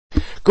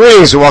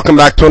Greetings and welcome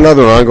back to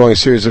another ongoing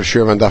series of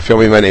Shir Daf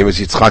Yomi. My name is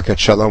Yitzchak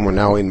Shalom. We're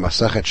now in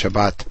Masechet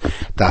Shabbat,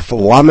 Daf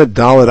Lamed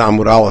Daled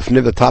Amud Aleph,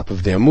 near the top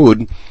of the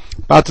Amud.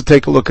 About to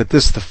take a look at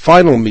this, the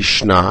final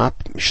Mishnah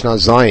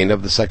Zayin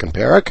of the second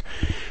parak.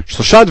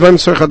 So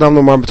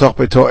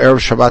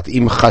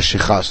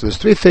there's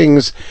three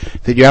things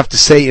that you have to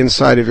say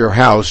inside of your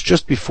house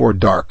just before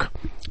dark.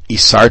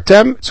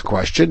 Isartem, it's a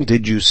question.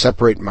 Did you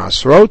separate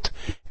Masrot?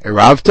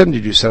 Eravtem,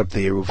 did you set up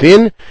the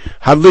Eruvin?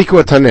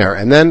 Hadliku Taner,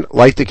 and then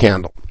light the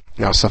candle.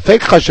 Now,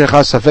 Safek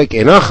Chashecha, Safek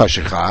Ena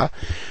Chashecha,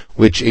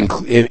 which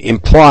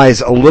implies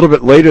a little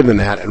bit later than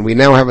that, and we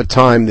now have a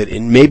time that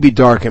it may be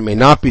dark, it may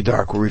not be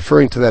dark. We're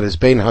referring to that as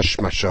Bein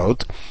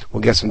Hashmashot.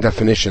 We'll get some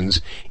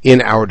definitions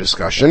in our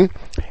discussion.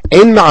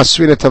 Ein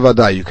Ma'asrin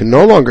Tavadai, you can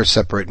no longer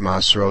separate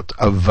Ma'asrot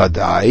of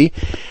Vadai.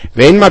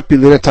 Vein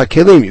Matbilin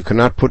Kelim, you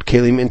cannot put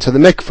Kelim into the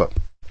mikveh.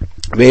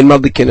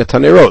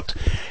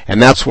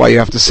 And that's why you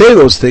have to say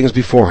those things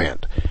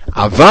beforehand.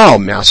 Aval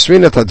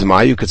me'asrin et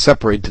hadmai, you could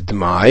separate the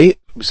dmai,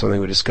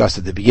 something we discussed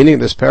at the beginning of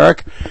this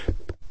parak.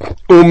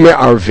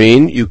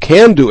 Me'arvin, you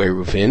can do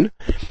eruvin,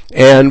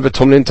 and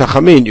v'tomnin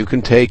tachamin, you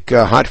can take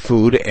hot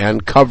food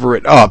and cover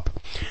it up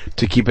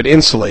to keep it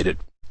insulated.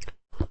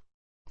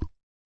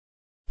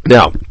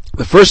 Now,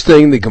 the first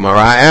thing the Gemara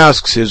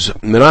asks is,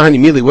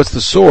 Menahani, what's the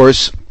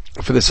source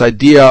for this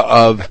idea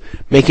of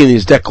making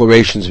these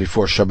declarations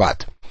before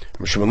Shabbat?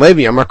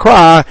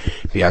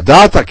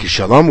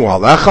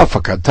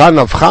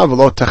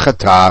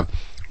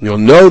 You'll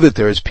know that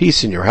there is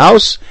peace in your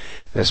house.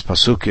 There's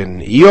pasuk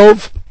in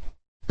Eov.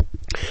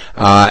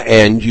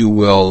 And you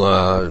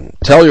will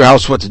tell your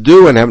house what to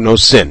do and have no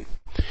sin.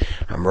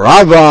 Even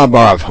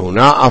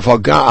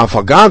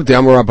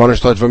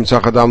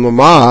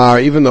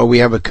though we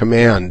have a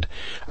command,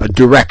 a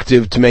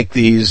directive to make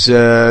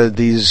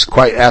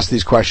ask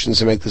these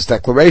questions and make this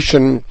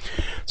declaration,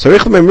 you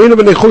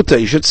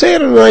should say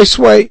it in a nice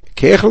way,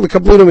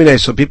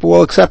 so people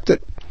will accept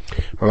it.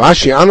 I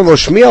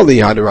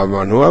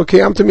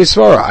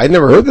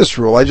never heard this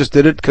rule, I just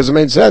did it because it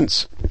made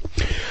sense.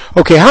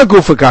 Okay, we have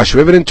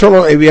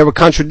a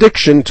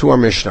contradiction to our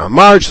Mishnah.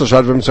 Meaning, so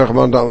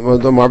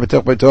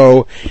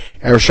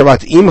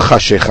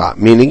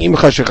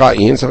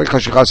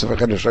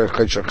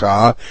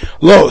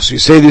you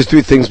say these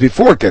three things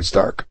before it gets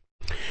dark.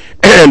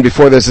 And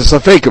before there's a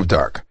safek of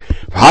dark.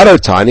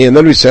 And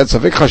then we said,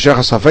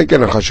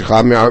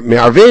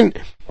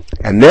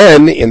 and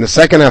then, in the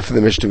second half of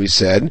the Mishnah, we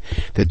said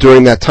that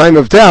during that time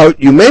of doubt,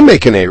 you may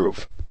make an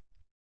eruv.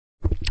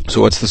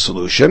 So what's the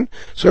solution?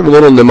 So we have a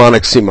little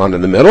mnemonic siman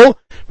in the middle.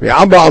 Meaning,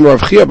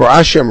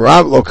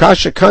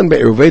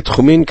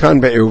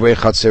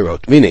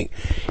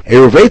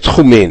 eruvei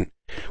tchumin,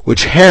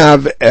 which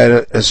have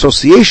an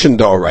association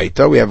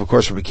d'oraita. We have, of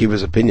course, Rabbi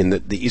Akiva's opinion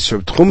that the Isur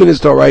of Tchumin is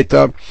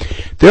d'oraita.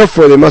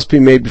 Therefore, they must be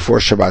made before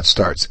Shabbat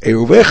starts.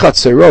 Eruvei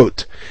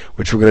chatzerot,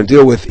 which we're going to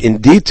deal with in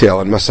detail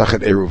in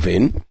Masachet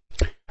Eruvin,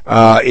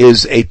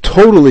 is a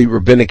totally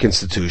rabbinic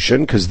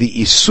institution, because the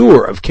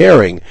Isur of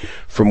carrying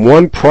from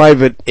one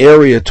private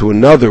area to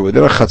another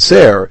within a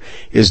chatzer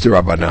is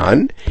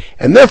d'Rabbanan,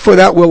 and therefore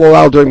that will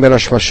allow during Ben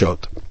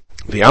Hashmashot.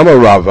 V'amar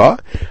Rava,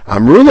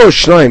 Amru lo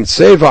shnaim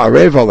tseva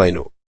arev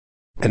aleinu.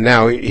 And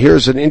now,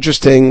 here's an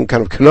interesting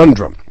kind of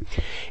conundrum.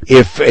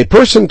 If a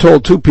person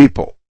told two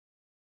different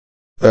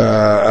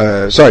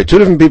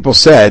people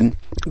said,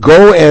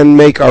 go and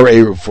make our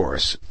Eruv for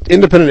us,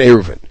 independent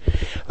Eruvin.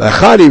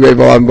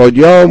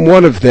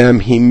 One of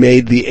them, he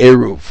made the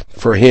Eruv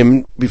for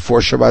him before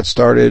Shabbat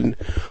started. And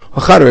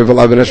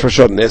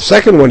the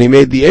second one, he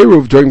made the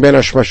Eruv during Ben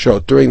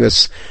Hashmashot, during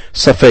this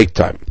Safek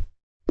time.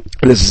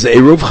 And this is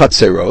Eruv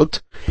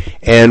Chatzerot,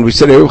 and we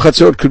said Eruv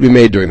Chatzerot could be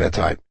made during that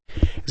time.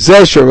 And the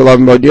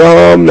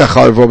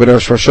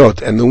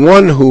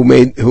one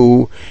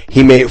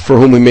for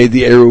whom we made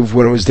the Eruv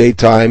when it was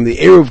daytime, the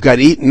Eruv got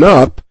eaten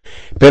up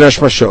Ben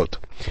Hashmashot.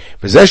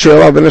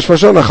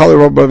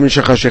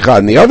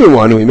 And the other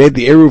one who we made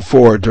the Eruv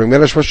for during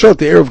Ben Hashmashot,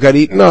 the Eruv got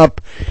eaten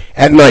up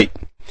at night.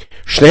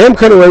 The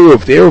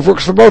Eruv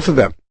works for both of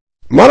them.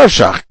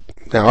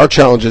 Now our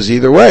challenge is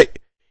either way.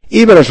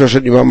 If Ben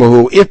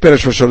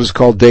Hashmashot is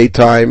called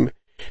daytime,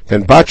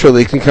 then Batra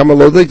Lik and Kama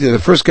Lo Lik, the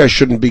first guy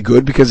shouldn't be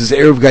good because his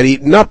Eruv got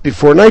eaten up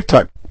before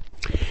nighttime.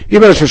 If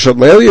Ben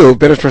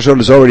Hashmashot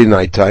is already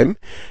nighttime,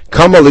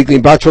 Kama Lik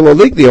and Batra Lo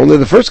Lik, only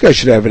the first guy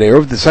should have an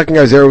Eruv, the second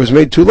guy's Eruv was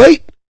made too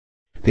late.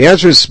 The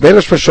answer is Ben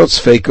Hashmashot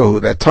Sfeikahu,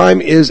 that time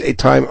is a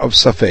time of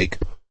Safek.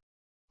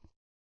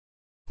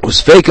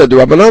 Usfeika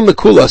D'Rabbanan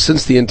L'Kula,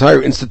 since the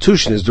entire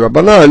institution is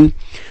D'Rabbanan,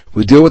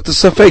 we deal with the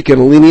Safek in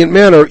a lenient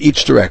manner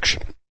each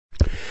direction.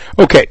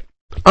 Okay,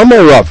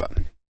 Amar Rava.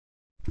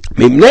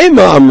 Mimnei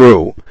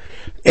Amru,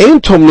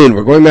 Ein Tomlin,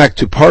 we're going back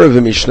to part of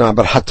the Mishnah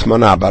about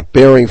Hatmana, about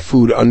bearing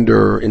food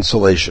under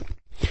insulation.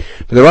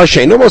 Why did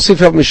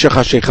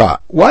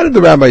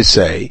the rabbis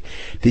say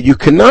that you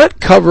cannot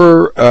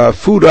cover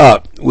food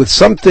up with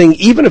something,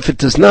 even if it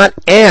does not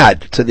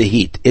add to the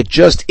heat, it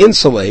just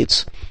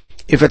insulates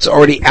if it's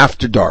already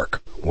after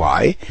dark?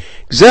 Why?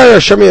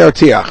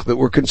 That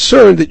we're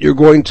concerned that you're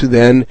going to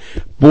then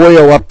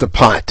boil up the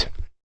pot.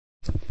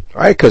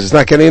 Right? Because it's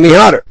not getting any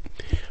hotter.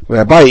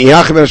 So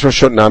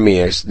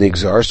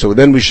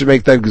then we should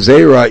make that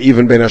gzeira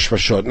even ben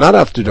hashmashot, not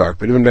after dark,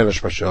 but even ben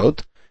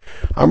hashmashot.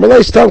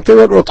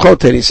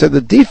 He said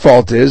the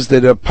default is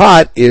that a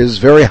pot is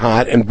very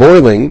hot and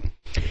boiling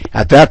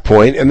at that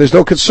point, and there's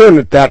no concern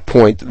at that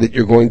point that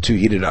you're going to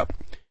heat it up.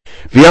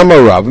 And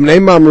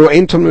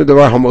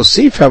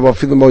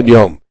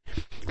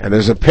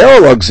there's a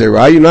parallel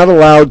gzeira. You're not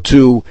allowed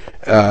to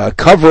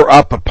cover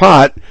up a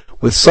pot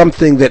with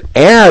something that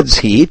adds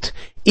heat,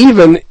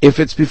 even if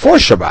it's before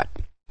Shabbat.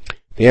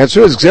 The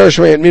answer is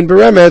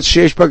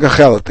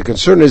the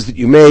concern is that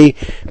you may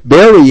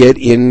bury it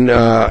in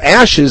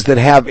ashes that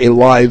have a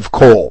live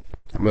coal.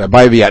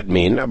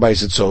 Abai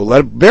said, so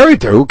let it bury it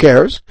there, who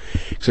cares?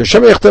 So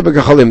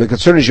the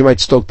concern is you might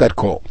stoke that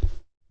coal.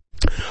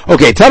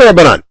 Okay, Tana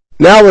Rabbanan.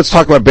 Now let's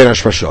talk about Ben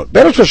Hashmashot.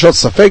 Ben Hashmashot,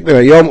 Safek min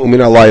hayom umin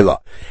halayla.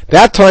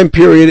 That time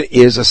period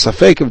is a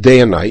Safek of day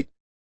and night.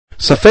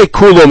 Safek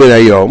kulo min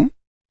hayom.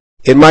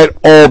 It might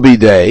all be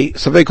day.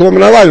 Safek kulo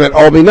min halayla, it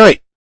might all be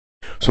night.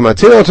 So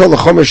Matilon told the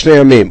Chomer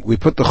Shnei Yamim. We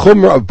put the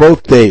Chomer of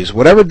both days.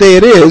 Whatever day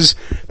it is,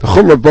 the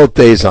Chomer of both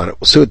days on it.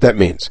 We'll see what that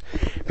means.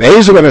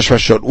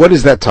 What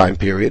is that time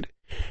period?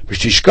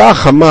 V'shishka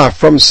Chama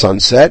from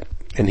sunset.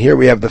 And here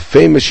we have the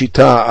famous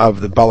shita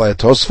of the Balei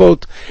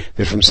Tosfot,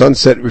 that from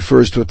sunset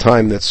refers to a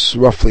time that's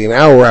roughly an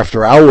hour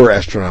after our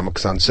astronomical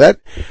sunset.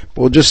 But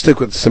we'll just stick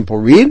with the simple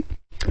read.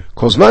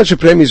 As long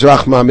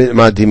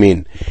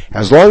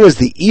as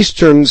the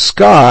eastern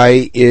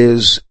sky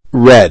is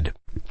red.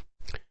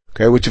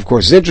 Okay, which of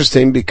course is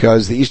interesting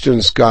because the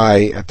eastern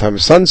sky at time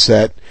of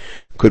sunset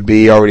could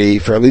be already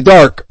fairly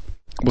dark.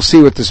 We'll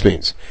see what this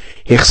means.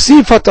 If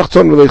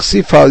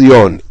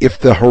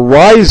the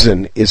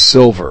horizon is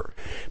silver,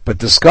 but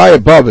the sky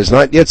above is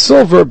not yet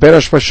silver, ben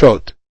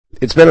hashmashot.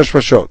 It's ben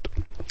hashmashot.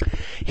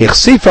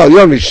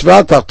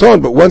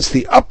 But once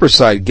the upper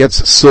side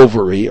gets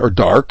silvery or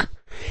dark,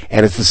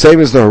 and it's the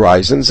same as the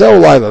horizon,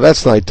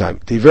 that's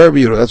nighttime. That's what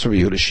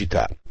Yehuda's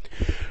shita.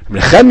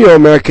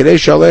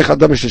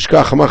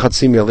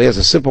 Has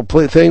a simple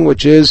thing,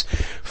 which is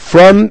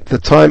from the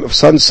time of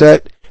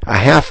sunset, a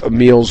half a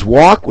meal's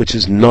walk, which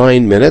is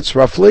 9 minutes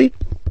roughly,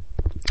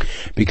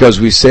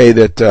 because we say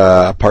that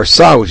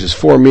parsa, which is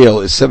 4 meal,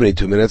 is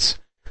 72 minutes.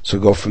 So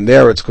go from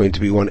there, it's going to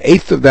be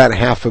 1/8 of that.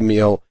 Half a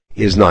meal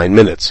is 9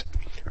 minutes.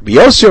 Rabbi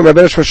Yossi Ben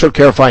Hashmashot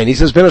clarifying, he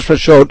says Ben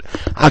Hashmashot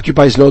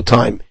occupies no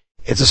time.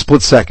 It's a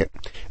split second.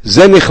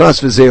 Day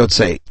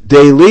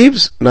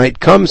leaves, night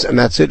comes, and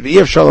that's it.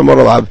 You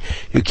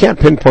can't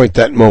pinpoint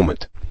that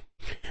moment.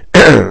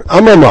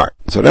 Amar.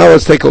 So now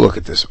let's take a look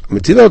at this.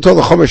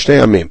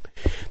 The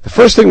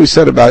first thing we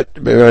said about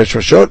Ben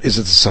Hashmashot is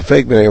it's a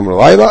Safek ben hayom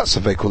l'layla,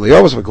 Safek kol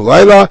hayom, Safek kol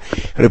layla,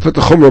 and we put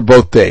the Chumrah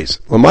both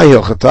days. L'may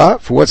hilchata,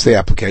 for what's the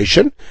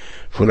application?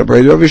 For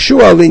Nabrei Rav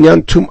Yeshua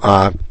linyan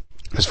tum'ah.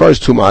 As far as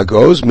tum'ah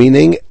goes,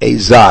 meaning a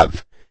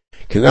zav.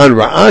 Kenan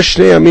ra'ah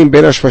shnei yamim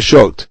ben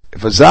hashmashot.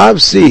 If a zav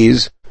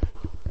sees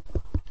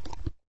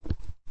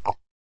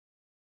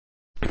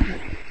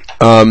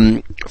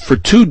for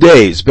 2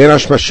 days ben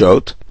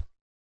hashmashot,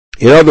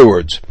 in other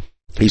words,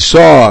 he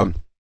saw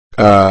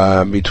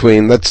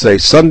between, let's say,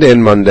 Sunday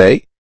and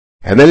Monday,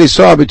 and then he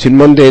saw between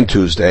Monday and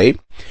Tuesday,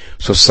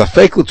 so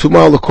safek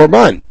l'tumah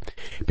l'korban,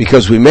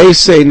 because we may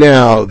say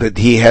now that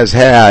he has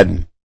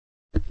had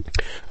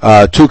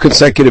 2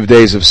 consecutive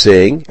days of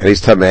seeing, and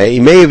he's tameh. He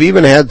may have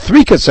even had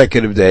 3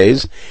 consecutive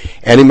days,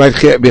 and he might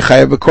be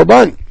chayav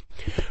b'korban.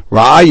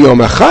 Ra'ah yom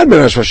echad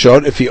ben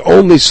hashmashot, if he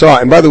only saw,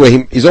 and by the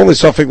way, he's only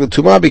safek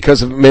l'tumah because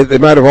they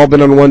might have all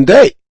been on one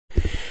day.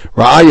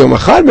 Ra'ah yom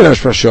echad ben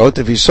hashmashot,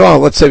 if he saw,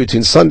 let's say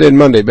between Sunday and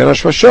Monday, ben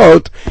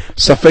hashmashot,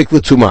 safek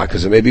l'tumah,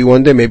 because it may be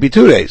 1 day, maybe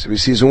 2 days. If he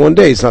sees in 1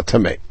 day, it's not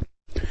tameh.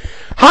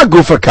 Ha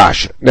gufa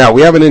kasha. Now,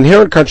 we have an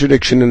inherent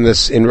contradiction in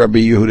this, in Rabbi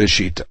Yehuda's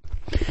shita.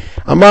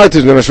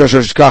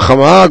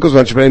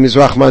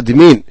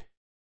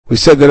 We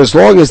said that as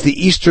long as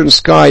the eastern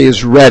sky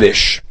is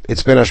reddish,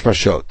 it's ben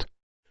hashmashot.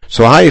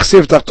 So implying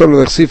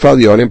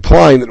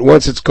that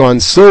once it's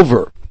gone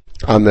silver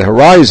on the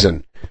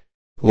horizon,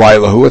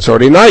 Lailahu, it's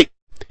already night.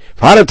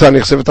 And then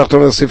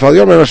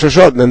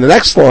the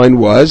next line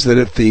was that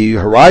if the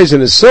horizon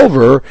is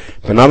silver,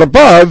 but not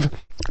above,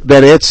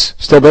 then it's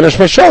still ben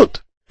hashmashot.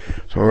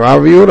 So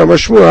Rav Yehuda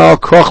Mashmuel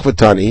Kroch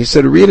V'Tani, he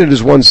said, read it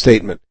as one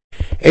statement.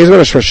 Meaning, from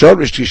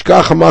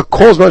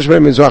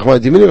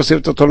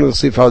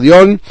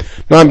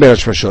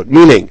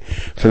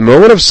the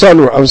moment of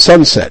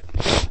sunset,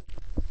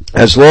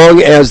 as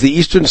long as the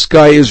eastern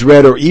sky is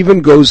red or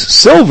even goes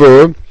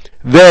silver,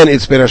 then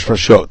it's ben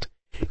hashmashot.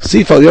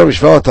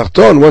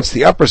 Once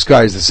the upper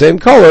sky is the same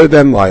color,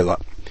 then Laila.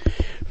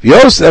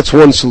 That's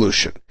one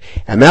solution.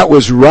 And that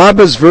was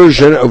Rabba's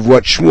version of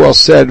what Shmuel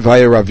said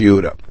via Rav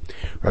Yehuda.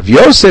 Rav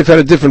Yosef had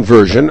a different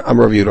version. I'm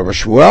Rav Yehuda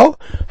Mashmuel.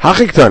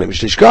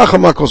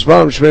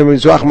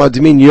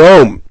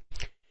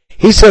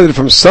 He said that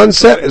from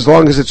sunset, as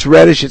long as it's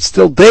reddish, it's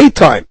still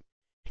daytime.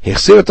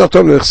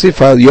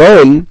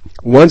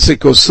 Once it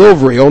goes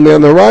silvery, only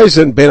on the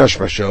horizon, ben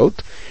hashmashot.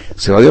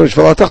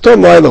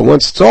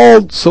 Once it's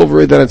all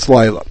silvery, then it's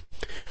Laila.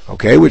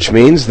 Okay, which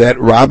means that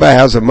Rabbah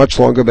has a much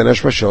longer ben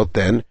hashmashot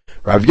than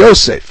Rav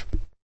Yosef.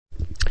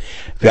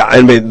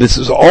 I mean, this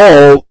is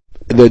all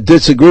the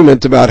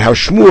disagreement about how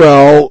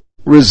Shmuel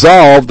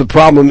resolved the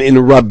problem in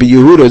Rabbi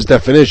Yehuda's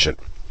definition.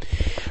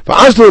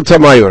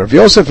 Rav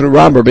Yosef and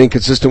Rabbah are being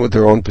consistent with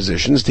their own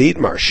positions. To eat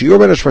mar shiur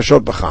ben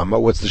hashmashot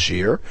b'chama. What's the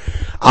shiur?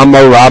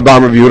 Amar Rabbah,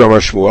 Amar Yehuda, Amar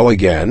Shmuel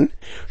again.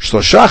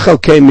 Shlosha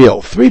chalkei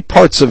meal, 3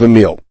 parts of a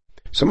meal.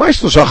 So my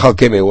shlosha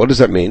chalkei meal, what does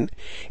that mean?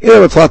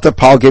 You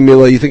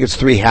think it's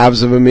 3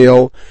 halves of a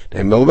meal?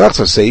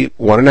 So say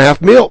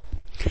 1.5 meal.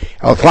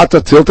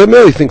 Al-Flata tilta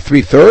meal, you think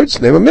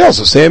 3/3? Name a meal,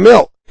 so say a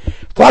meal.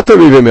 Flata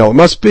riva meal, it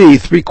must be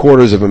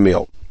 3/4 of a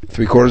meal.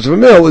 3/4 of a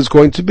meal is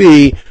going to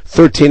be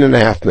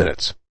 13.5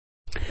 minutes.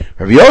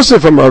 Rav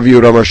Yosef and Rav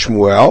Yehuda Amar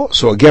Shmuel.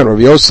 So again, Rav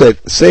Yosef,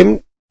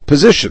 same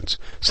positions,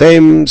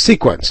 same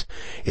sequence.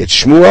 It's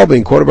Shmuel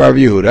being quoted by Rav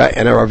Yehuda,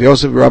 and Rav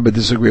Yosef and Rabbah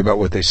disagree about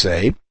what they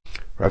say.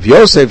 Rav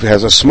Yosef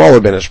has a smaller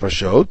ben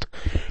hashmashot.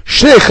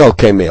 Shnei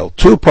chalkei meal,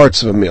 2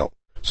 parts of a meal.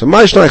 So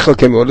my shnei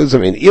chalkei meal, what does it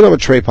mean? Ilam a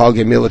trei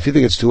palgei meal, if you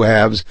think it's 2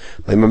 halves,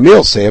 lema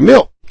meal, say a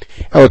meal.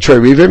 El a trei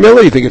rive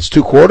meal, you think it's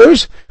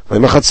 2/4,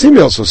 lema chatzi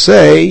meal, so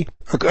say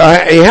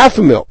a half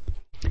a meal.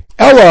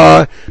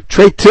 Ella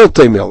trei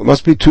tilte meal, it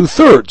must be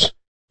 2/3.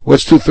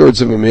 What's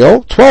 2/3 of a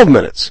meal? 12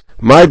 minutes.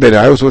 My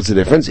benayos, what's the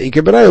difference? Ike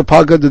benayo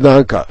palga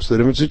dedanka. So the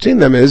difference between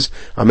them is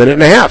 1.5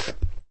 minutes.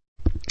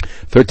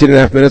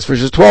 13.5 minutes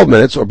versus 12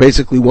 minutes, or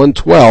basically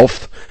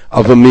 1/12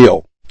 of a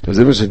meal. Because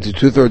the difference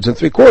between 2/3 and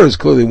 3/4 is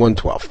clearly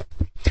 1/12.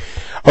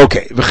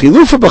 Okay,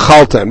 v'chilufa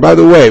b'chalta. And by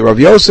the way, Rav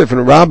Yosef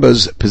and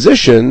Rabbah's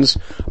positions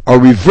are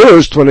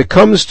reversed when it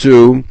comes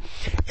to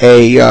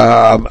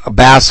a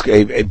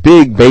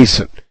big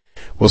basin.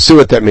 We'll see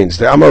what that means.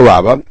 The Amar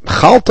Rabbah,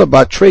 chalta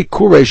batre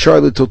kure shar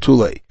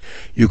l'tiltule.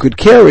 You could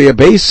carry a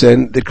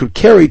basin that could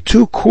carry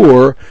 2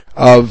 kur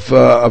of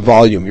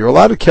volume. You're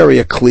allowed to carry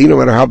a kli, no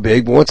matter how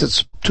big, but once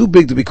it's too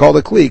big to be called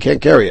a kli, you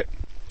can't carry it.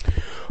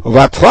 If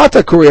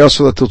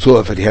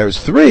it has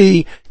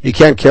 3, you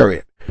can't carry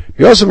it.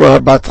 You also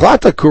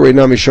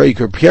you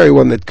could carry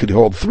one that could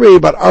hold 3,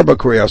 but arba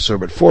kure asur,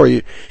 but 4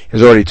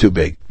 is already too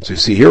big. So you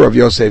see here, Rav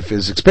Yosef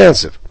is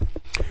expansive.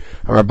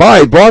 So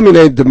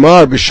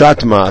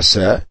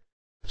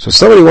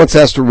somebody once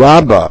asked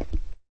Rabbah,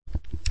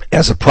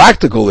 as a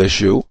practical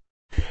issue,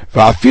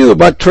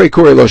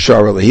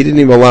 he didn't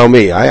even allow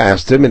me. I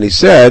asked him, and he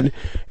said,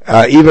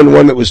 even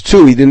one that was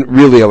 2, he didn't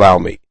really allow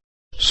me.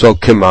 So,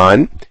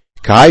 Kaman,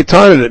 these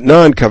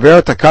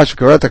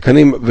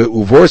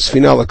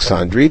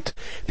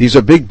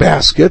are big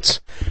baskets.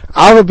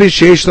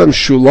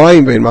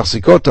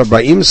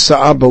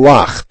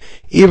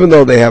 Even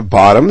though they have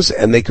bottoms,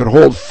 and they could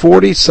hold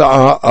 40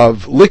 sa'ah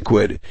of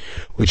liquid,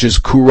 which is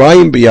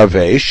kurayim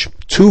biyavesh,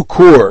 2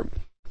 kur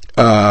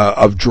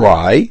of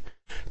dry,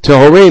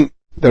 tahorim.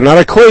 They're not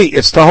a kli,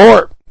 it's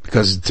tahor.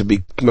 Because to be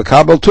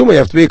makabel tuma, you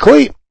have to be a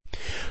kli.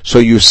 So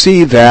you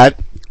see that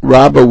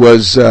Rabbah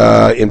was,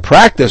 in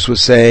practice,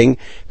 was saying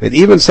that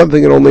even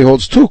something that only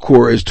holds 2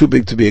 kur is too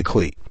big to be a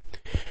kli.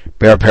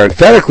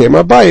 Parenthetically,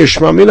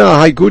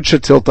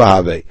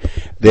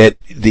 that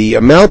the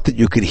amount that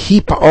you could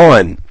heap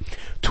on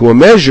to a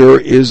measure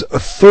is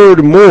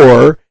 1/3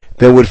 more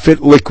than would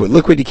fit liquid.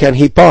 Liquid you can't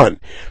heap on.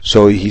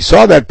 So he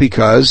saw that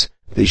because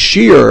the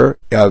shear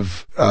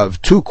of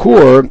 2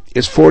 kur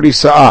is 40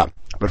 sa'ah.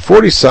 But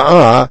 40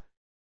 sa'ah,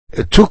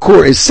 2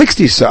 kur is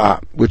 60 sa'ah,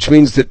 which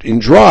means that in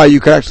dry you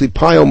can actually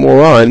pile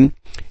more on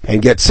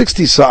and get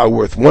 60 sa'ah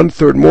worth,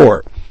 1/3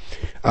 more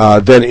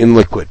than in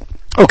liquid.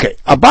 Okay,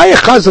 Abaye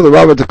chazal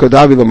Rav to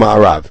Kodavi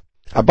l'ma'arav.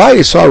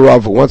 Abaye saw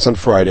Rav once on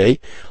Friday,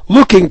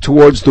 looking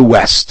towards the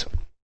west.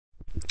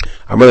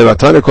 So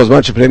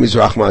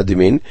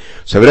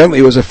evidently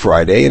it was a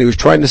Friday, and he was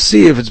trying to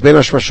see if it's ben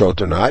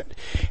hashmashot or not.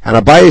 And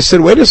Abaye said,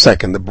 wait a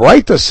second, the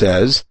Breita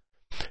says,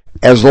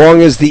 as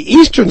long as the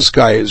eastern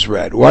sky is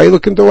red. Why are you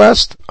looking to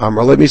west?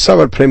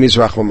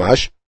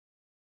 Abaye,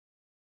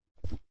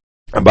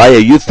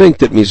 you think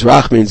that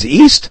Mizrach means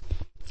east?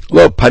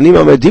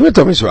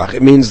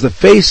 It means the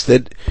face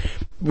that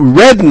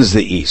reddens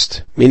the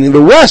east, meaning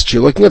the west.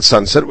 You're looking at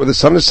sunset where the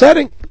sun is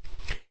setting.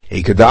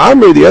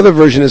 The other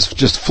version is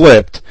just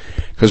flipped,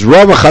 because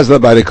Rava chazla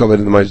b'arikov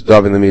in the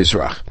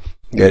Mizrach.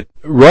 That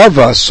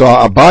Rava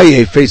saw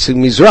Abaye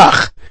facing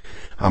Mizrach.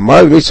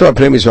 Amar Mizrach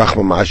pnei Mizrach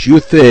mamash.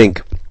 You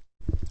think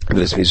that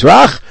it's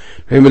Mizrach?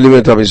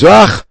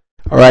 Mizrach.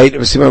 All right,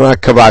 which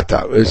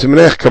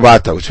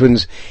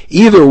means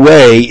either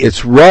way,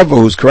 it's Rava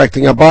who's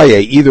correcting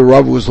Abaye. Either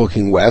Rava was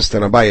looking west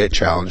and Abaye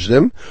challenged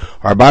him,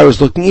 or Abaye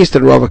was looking east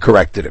and Rava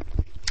corrected him.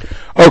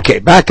 Okay,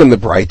 back in the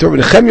Breita.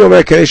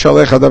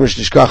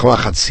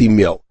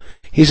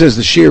 He says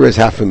the shear is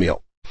half a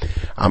meal.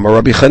 You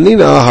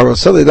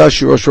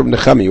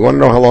want to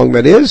know how long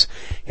that is?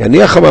 Go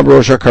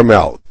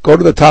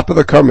to the top of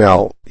the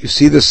Carmel. You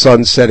see the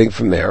sun setting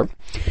from there.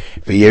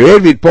 Go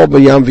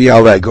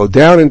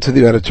down into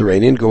the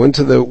Mediterranean, go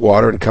into the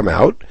water and come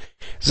out.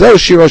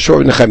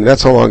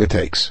 That's how long it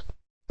takes.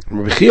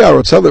 If you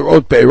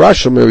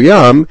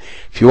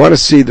want to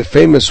see the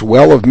famous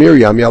well of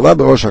Miriam,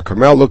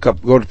 look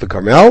up, go to the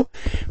Carmel.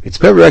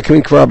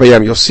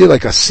 You'll see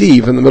like a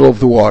sieve in the middle of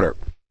the water.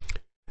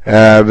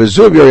 That's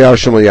what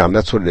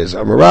it is.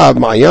 A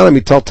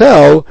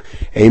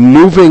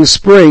moving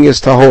spring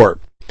is tahor.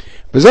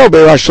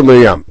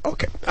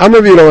 Okay.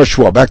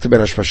 Back to Ben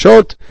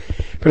Hashmashot.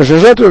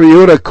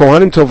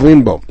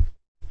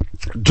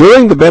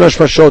 During the Ben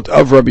Hashmashot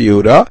of Rabbi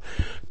Yehuda,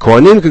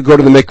 Kohanim could go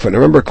to the mikveh. Now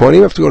remember,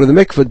 Kohanim have to go to the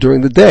mikveh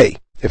during the day.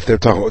 If they're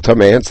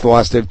tamei, it's the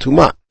last day of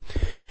Tumah.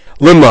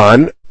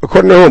 Liman,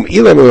 according to whom?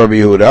 Ilem Rabbi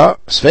Yehuda,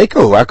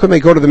 Sveiko, how can they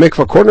go to the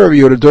mikveh according to Rabbi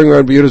Yehuda during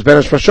Rabbi Yehuda's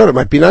Ben Hashmashot? It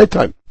might be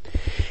nighttime.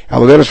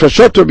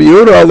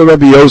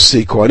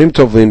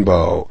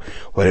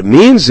 What it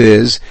means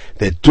is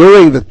that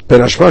during the Ben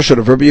Hashmashot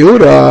of Rabbi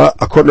Yehuda,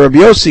 according to Rabbi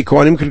Yossi,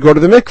 Kohanim could go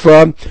to the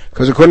mikveh,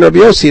 because according to Rabbi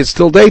Yossi, it's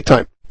still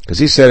daytime. Because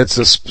he said it's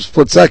a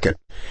split second.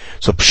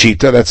 So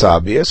Pshita, that's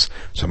obvious.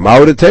 So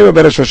Ma'udatema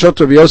Ben Hashmashot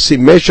Rabbi Yossi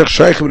Meshach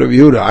Shaykh Rabbi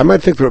Yehuda. I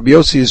might think that Rabbi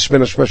Yossi's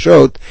Ben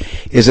Hashmashot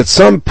is at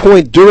some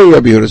point during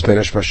Rabbi Yehuda's Ben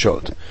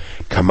Hashmashot.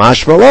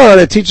 Kamash Malan,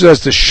 it teaches us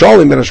the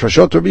Shalim Ben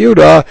Hashmashot Rabbi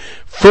Yehuda.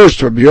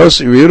 First, Rabbi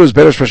Yehuda's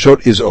Ben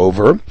Hashmashot is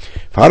over.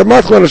 Then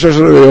Rabbi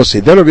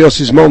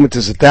Yossi's moment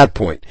is at that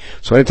point.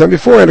 So anytime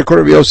before, and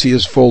according to Rabbi Yossi,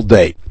 is full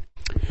day.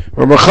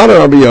 Rabbi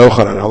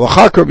Yochanan,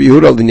 Halachak Rabbi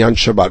Yehuda Linyan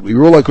Shabbat. We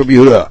rule like Rabbi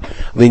Yehuda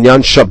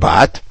Linyan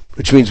Shabbat,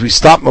 which means we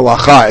stop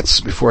Malacha, it's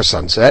before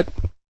sunset.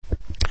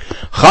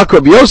 Chak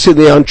Rabbi Yossi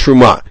Linyan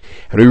Truma.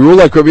 And we rule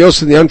like Rabbi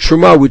Yossi Linyan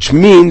Truma, which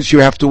means you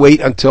have to wait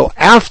until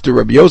after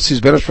Rabbi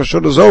Yossi's Ben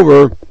Hashmashot is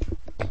over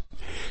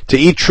to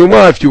eat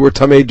Truma if you were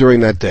tamei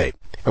during that day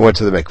and went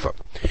to the mikveh.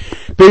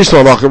 Based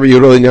on Rabbi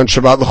Yehuda Linyan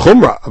Shabbat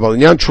L'chumra. About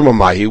Linyan Truma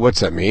Mahi,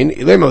 what's that mean?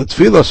 Ilema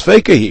Tfilas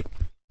Feikahi.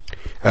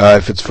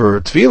 If it's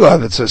for tefillah,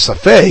 that's a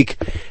safek,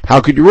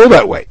 how could you rule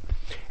that way?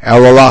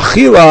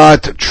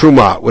 Elalachilat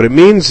truma. What it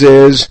means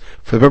is,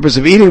 for the purpose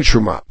of eating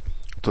truma,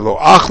 that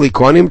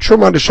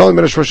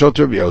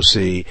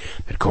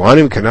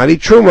Kohanim cannot eat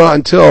truma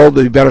until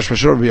the Ben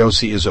Hashmashot of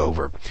Yossi is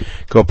over.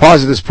 Go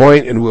pause at this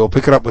point, and we'll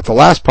pick it up with the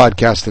last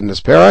podcast in this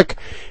parak. In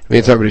the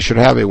meantime, everybody should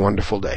have a wonderful day.